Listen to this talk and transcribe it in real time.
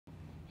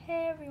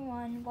Hey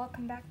everyone,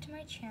 welcome back to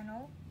my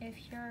channel. If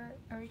you're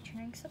a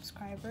returning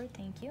subscriber,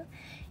 thank you.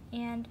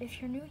 And if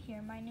you're new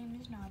here, my name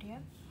is Nadia.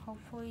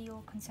 Hopefully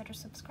you'll consider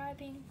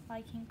subscribing,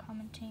 liking,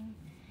 commenting,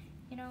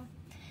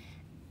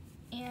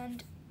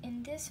 And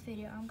in this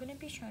video, I'm going to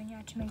be showing you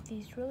how to make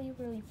these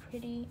really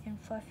pretty and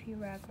fluffy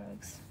rag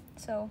rugs.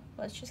 So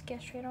let's just get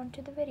straight on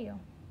to the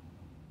video.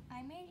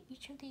 I made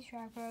each of these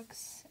rag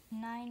rugs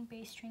 9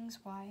 base strings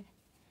wide.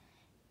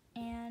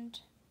 And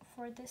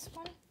for this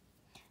one,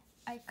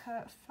 I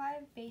cut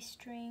 5 base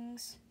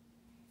strings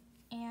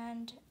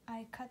and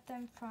I cut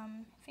them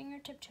from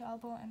fingertip to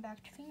elbow and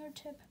back to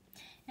fingertip.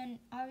 And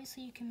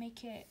obviously you can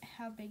make it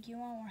how big you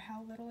want or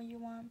how little you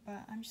want,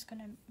 but I'm just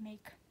gonna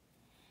make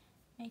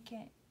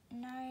it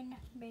 9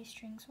 base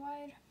strings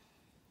wide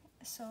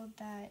so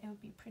that it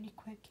would be pretty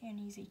quick and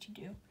easy to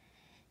do.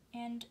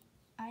 And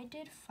I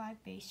did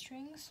 5 base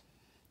strings.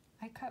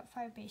 I cut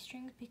 5 base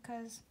strings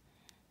because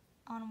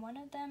on one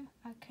of them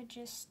I could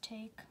just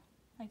take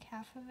like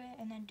half of it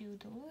and then do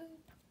the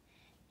loop,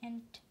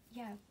 and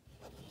yeah.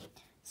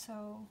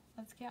 So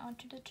let's get on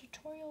to the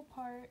tutorial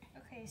part.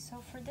 Okay,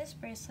 so for this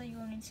bracelet you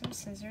will need some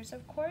scissors,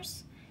 of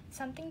course,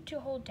 something to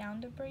hold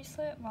down the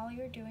bracelet while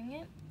you're doing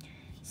it,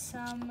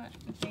 some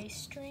base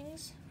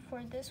strings.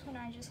 For this one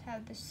I just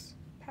have this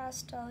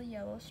pastel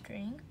yellow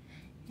string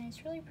and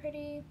it's really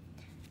pretty,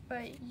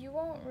 but you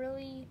won't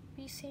really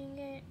be seeing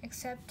it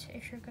except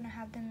if you're gonna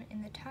have them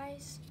in the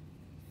ties.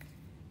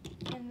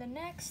 And the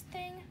next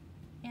thing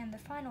and the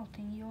final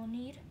thing you'll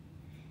need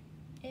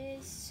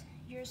is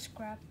your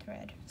scrap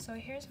thread. So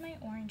here's my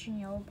orange and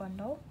yellow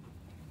bundle.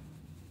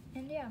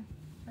 And yeah,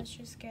 let's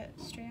just get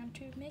straight on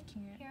to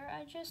making it. Here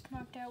I just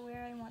marked out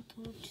where I want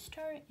the loop to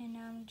start, and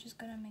now I'm just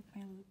gonna make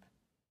my loop.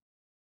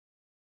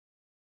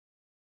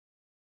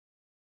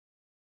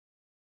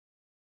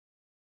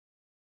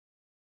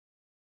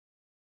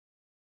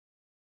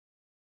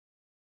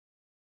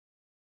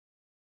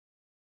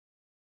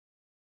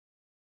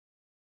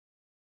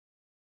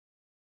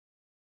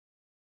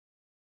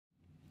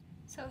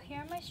 So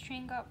here my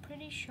string got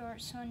pretty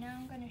short, so now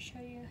I'm going to show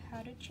you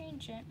how to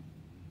change it.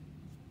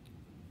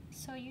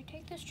 So you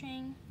take the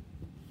string,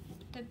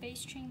 the base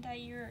string that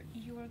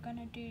you were going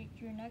to do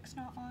your next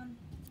knot on,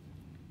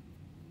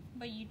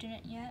 but you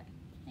didn't yet,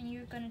 and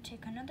you're going to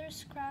take another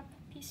scrap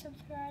piece of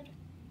thread,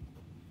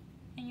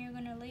 and you're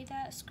going to lay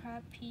that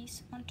scrap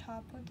piece on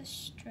top of the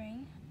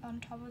string,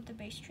 on top of the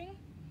base string,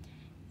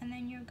 and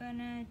then you're going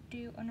to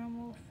do a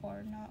normal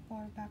forward knot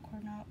or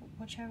backward knot,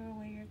 whichever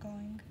way you're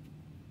going.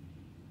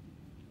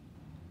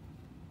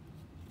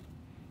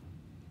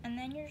 And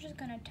then you're just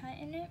gonna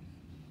tighten it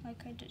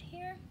like I did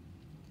here.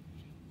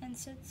 And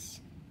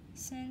since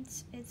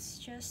it's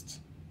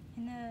just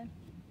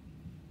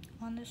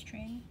on the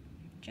string,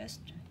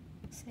 just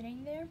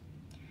sitting there,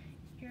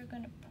 you're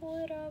gonna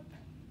pull it up,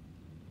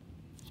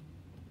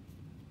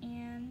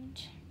 and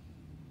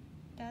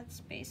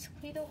that's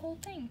basically the whole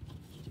thing.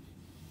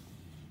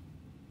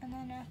 And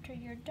then after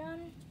you're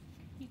done,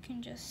 you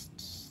can just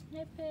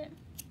snip it.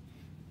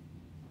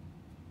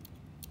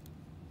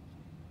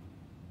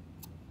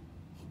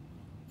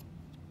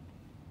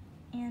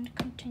 And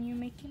continue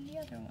making the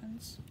other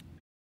ones.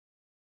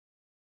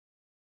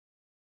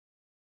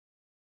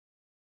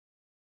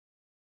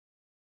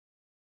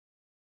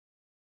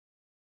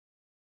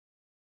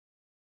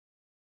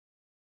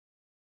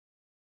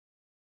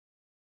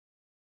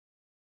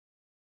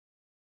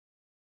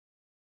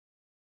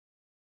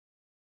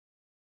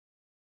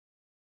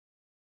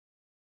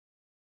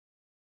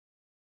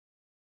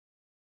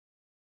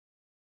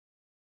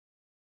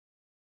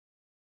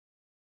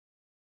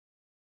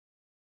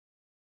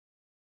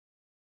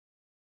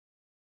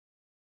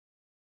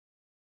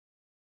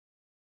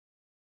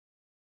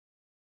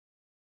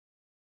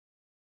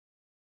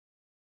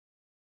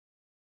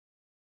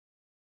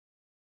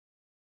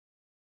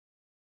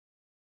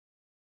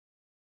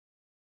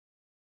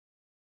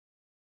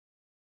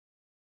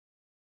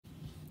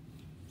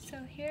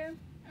 So here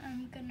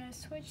I'm gonna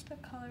switch the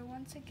color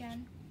once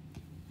again,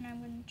 and I'm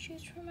gonna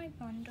choose from my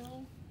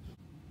bundle.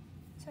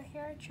 So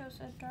here I chose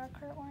a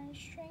darker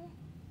orange string,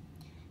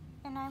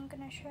 and I'm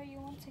gonna show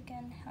you once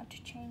again how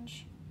to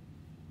change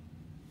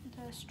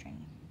the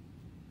string.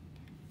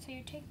 So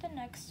you take the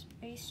next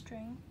base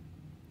string,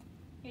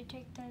 you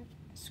take the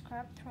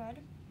scrap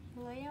thread,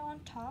 lay it on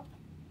top,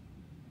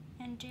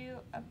 and do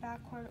a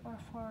backward or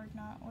forward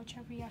knot,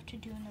 whichever you have to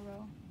do in the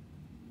row.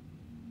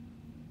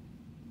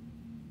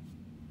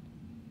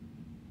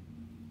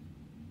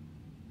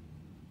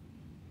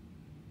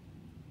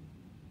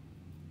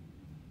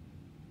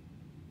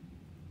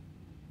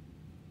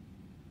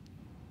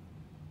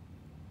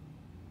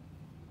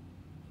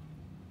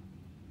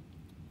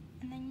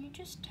 And then you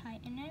just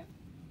tighten it,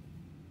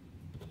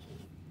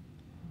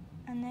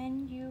 and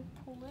then you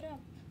pull it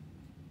up,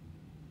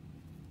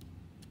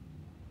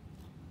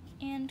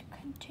 and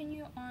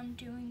continue on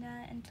doing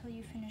that until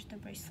you finish the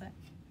bracelet.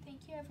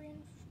 Thank you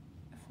everyone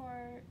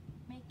for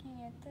making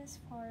it this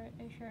far,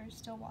 if you're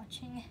still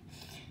watching,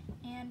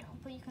 and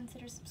hopefully you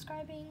consider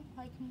subscribing,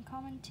 liking,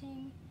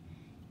 commenting,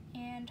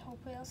 and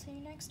hopefully I'll see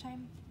you next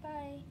time.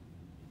 Bye!